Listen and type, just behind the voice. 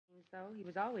so. He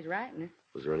was always writing her.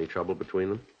 Was there any trouble between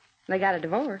them? They got a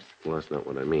divorce. Well, that's not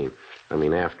what I mean. I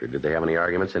mean after. Did they have any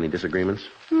arguments, any disagreements?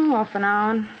 Off and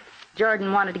on.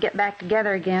 Jordan wanted to get back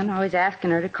together again, always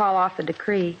asking her to call off the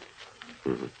decree.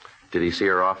 Mm-hmm. Did he see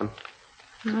her often?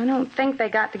 I don't think they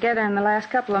got together in the last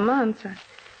couple of months. I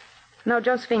know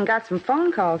Josephine got some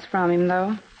phone calls from him,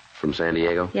 though. From San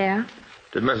Diego? Yeah.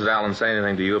 Did Mrs. Allen say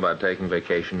anything to you about taking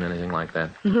vacation, anything like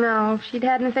that? No, if she'd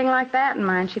had anything like that in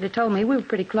mind, she'd have told me. We were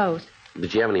pretty close.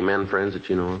 Did she have any men friends that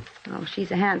you know of? Oh, she's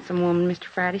a handsome woman, Mr.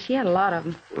 Friday. She had a lot of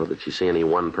them. Well, did she see any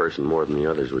one person more than the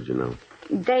others, would you know?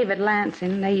 David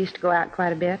Lansing. They used to go out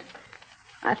quite a bit.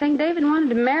 I think David wanted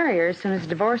to marry her as soon as the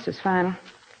divorce was final.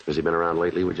 Has he been around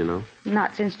lately, would you know?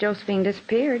 Not since Josephine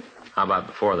disappeared. How about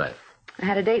before that? I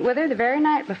had a date with her the very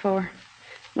night before.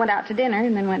 Went out to dinner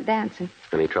and then went dancing.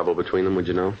 Any trouble between them, would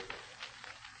you know?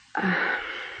 I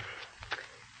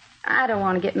don't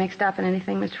want to get mixed up in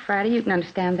anything, Mr. Friday. You can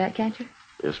understand that, can't you?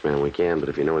 Yes, ma'am, we can. But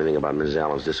if you know anything about Mrs.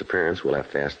 Allen's disappearance, we'll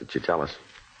have to ask that you tell us.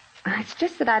 It's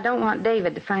just that I don't want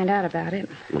David to find out about it.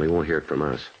 Well, he won't hear it from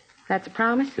us. That's a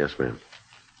promise? Yes, ma'am.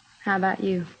 How about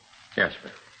you? Yes,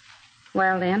 ma'am.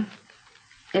 Well, then,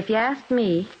 if you asked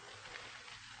me,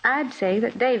 I'd say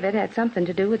that David had something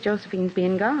to do with Josephine's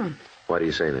being gone. Why do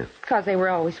you say that? Because they were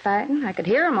always fighting. I could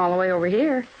hear them all the way over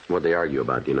here. What'd they argue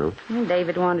about, do you know? Well,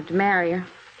 David wanted to marry her.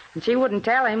 And she wouldn't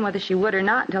tell him whether she would or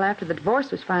not until after the divorce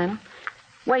was final.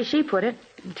 The way she put it,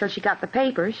 until she got the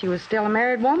papers, she was still a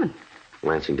married woman.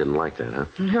 Lansing didn't like that, huh?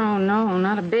 No,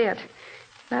 not a bit.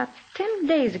 About 10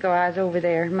 days ago, I was over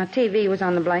there. My TV was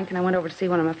on the blink, and I went over to see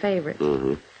one of my favorites.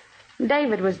 Mm-hmm.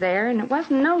 David was there, and it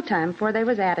wasn't no time before they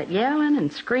was at it, yelling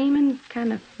and screaming.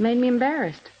 Kind of made me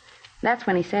embarrassed. That's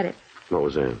when he said it. What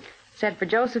was that? Said for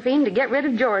Josephine to get rid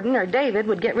of Jordan, or David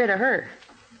would get rid of her.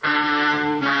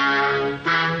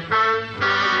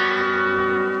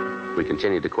 We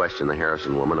continued to question the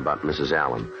Harrison woman about Mrs.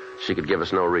 Allen. She could give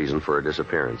us no reason for her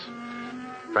disappearance.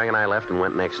 Frank and I left and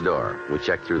went next door. We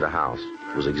checked through the house.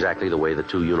 It was exactly the way the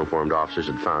two uniformed officers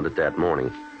had found it that morning.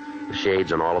 The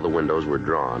shades on all of the windows were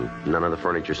drawn. None of the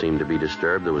furniture seemed to be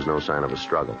disturbed. There was no sign of a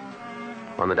struggle.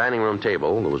 On the dining room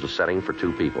table, there was a setting for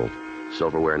two people.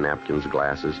 Silverware, napkins,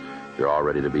 glasses. They're all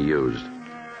ready to be used.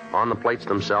 On the plates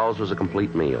themselves was a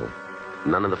complete meal.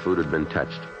 None of the food had been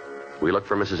touched. We looked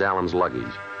for Mrs. Allen's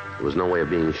luggage. There was no way of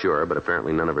being sure, but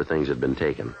apparently none of her things had been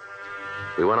taken.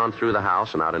 We went on through the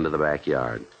house and out into the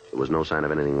backyard. There was no sign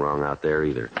of anything wrong out there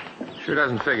either. Sure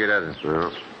doesn't figure, does it?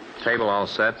 No. Table all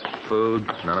set, food,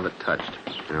 none of it touched.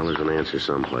 Well, there's an answer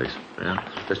someplace. Yeah?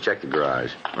 Let's check the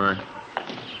garage. All right.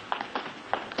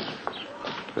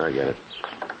 I get it.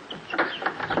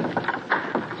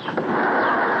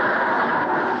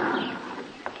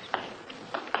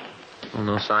 Well,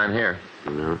 no sign here.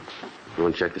 No. You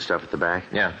want to check the stuff at the back?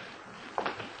 Yeah.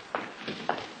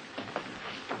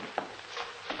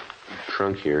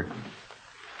 Trunk here.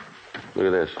 Look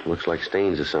at this. Looks like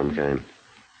stains of some kind.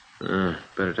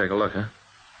 Better take a look, huh?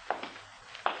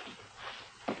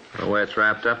 The way it's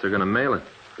wrapped up, they're going to mail it.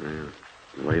 Yeah.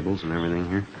 Labels and everything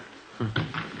here.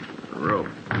 Rope.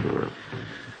 Yeah.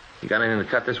 You got anything to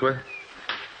cut this with?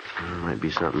 There might be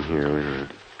something here. Wait a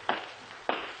minute.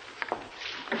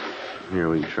 Here,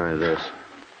 we can try this.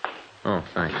 Oh,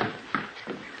 thanks.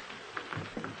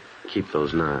 Keep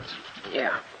those knots.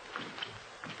 Yeah.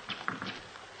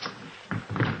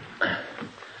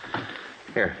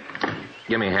 Here.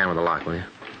 Give me a hand with the lock, will you?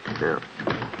 Yeah.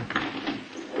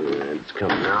 It's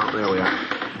coming out. There we are.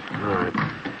 All right.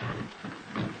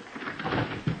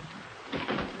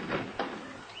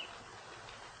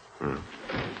 Well,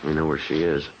 we know where she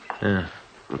is. Yeah.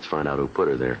 Let's find out who put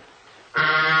her there.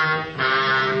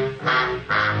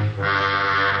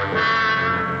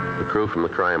 The crew from the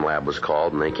crime lab was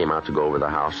called, and they came out to go over the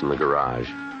house and the garage.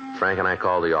 Frank and I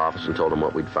called the office and told them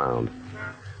what we'd found.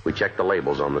 We checked the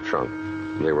labels on the trunk.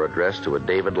 They were addressed to a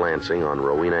David Lansing on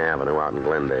Rowena Avenue out in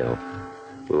Glendale.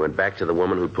 We went back to the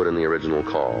woman who'd put in the original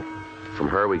call. From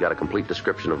her, we got a complete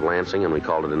description of Lansing, and we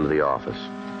called it into the office.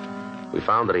 We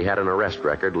found that he had an arrest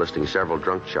record listing several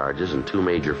drunk charges and 2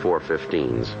 major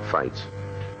 415s, fights.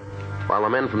 While the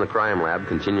men from the crime lab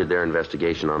continued their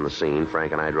investigation on the scene,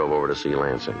 Frank and I drove over to see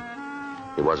Lansing.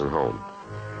 He wasn't home.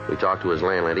 We talked to his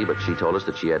landlady, but she told us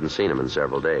that she hadn't seen him in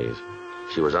several days.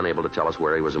 She was unable to tell us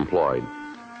where he was employed.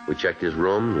 We checked his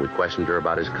room, and we questioned her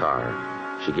about his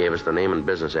car. She gave us the name and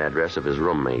business address of his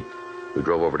roommate. We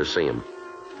drove over to see him.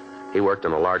 He worked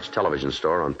in a large television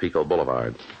store on Pico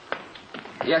Boulevard.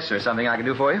 Yes, sir. Something I can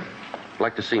do for you? I'd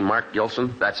like to see Mark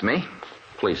Gilson. That's me.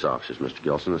 Police officers, Mr.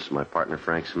 Gilson. This is my partner,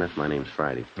 Frank Smith. My name's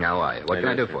Friday. How are you? What can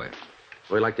I do for you?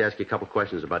 We'd like to ask you a couple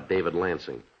questions about David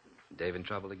Lansing. Dave in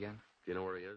trouble again? Do you know where he is?